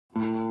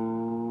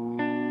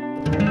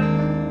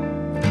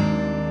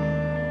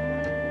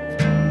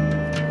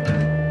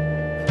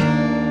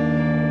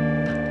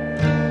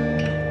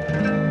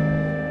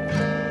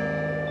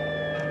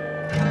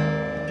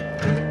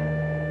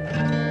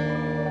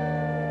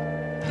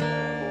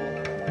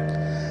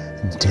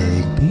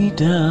Take me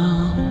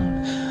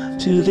down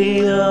to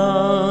the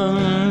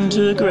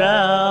underground.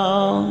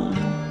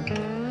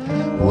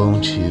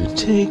 Won't you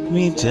take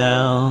me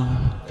down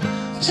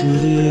to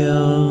the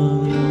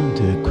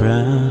underground?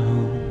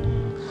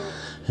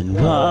 And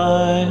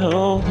why,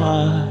 oh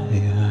why,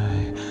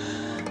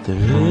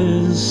 there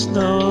is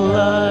no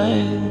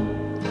light?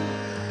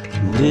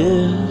 And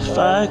if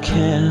I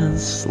can't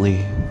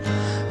sleep,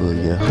 will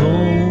you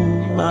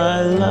hold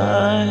my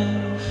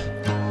life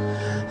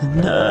at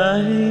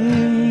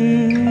night?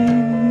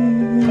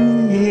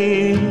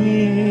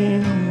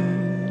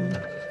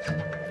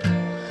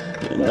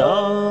 And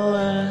all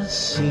I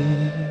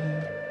see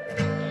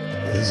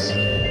is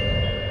you.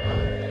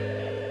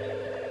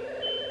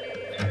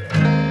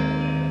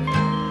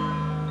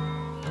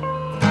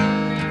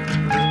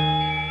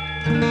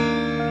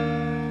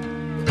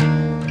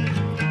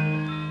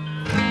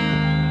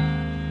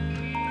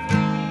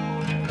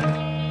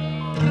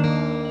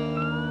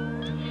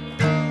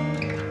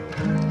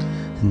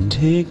 And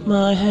take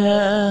my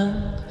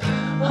hand,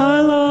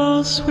 I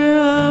lost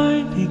where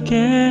I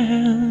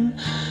began.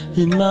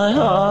 In my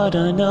heart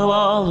I know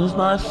all of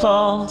my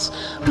faults.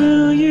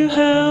 Will you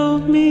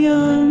help me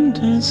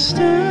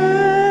understand?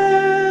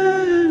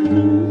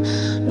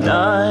 And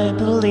I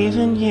believe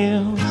in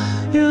you,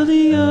 you're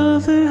the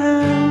other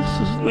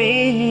half of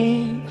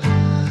me.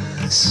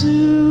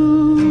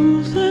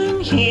 Soothe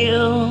and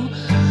heal.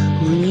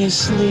 When you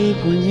sleep,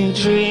 when you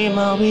dream,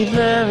 I'll be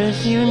there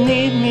if you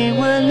need me.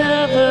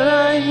 Whenever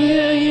I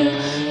hear you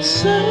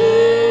say,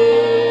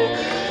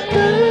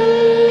 there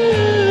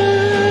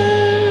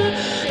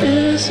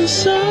is a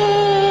sun.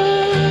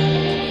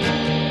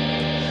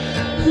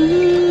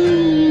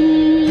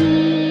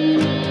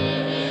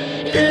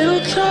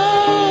 It'll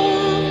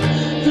come,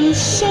 the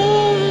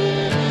sun,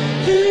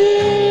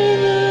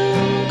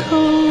 it'll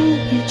calm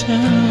me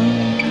down.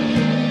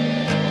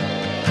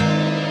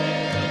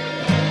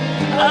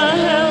 I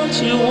held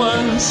you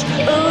once, a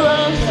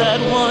love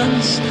that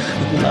once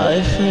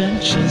life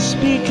had just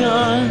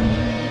begun.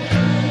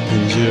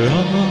 And you're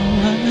all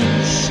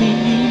I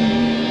see.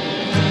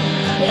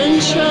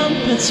 And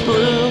trumpets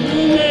blew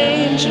and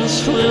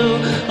angels flew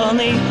on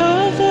the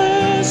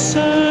other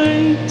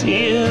side,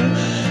 dear.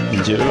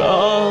 And you're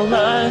all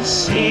I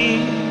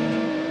see,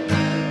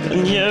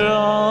 and you're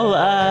all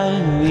I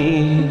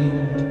need.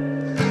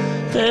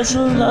 There's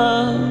a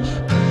love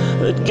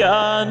that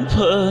God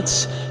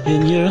puts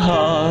in your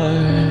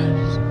heart.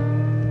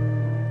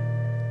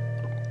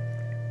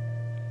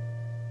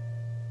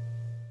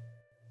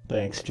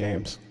 Thanks,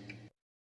 James.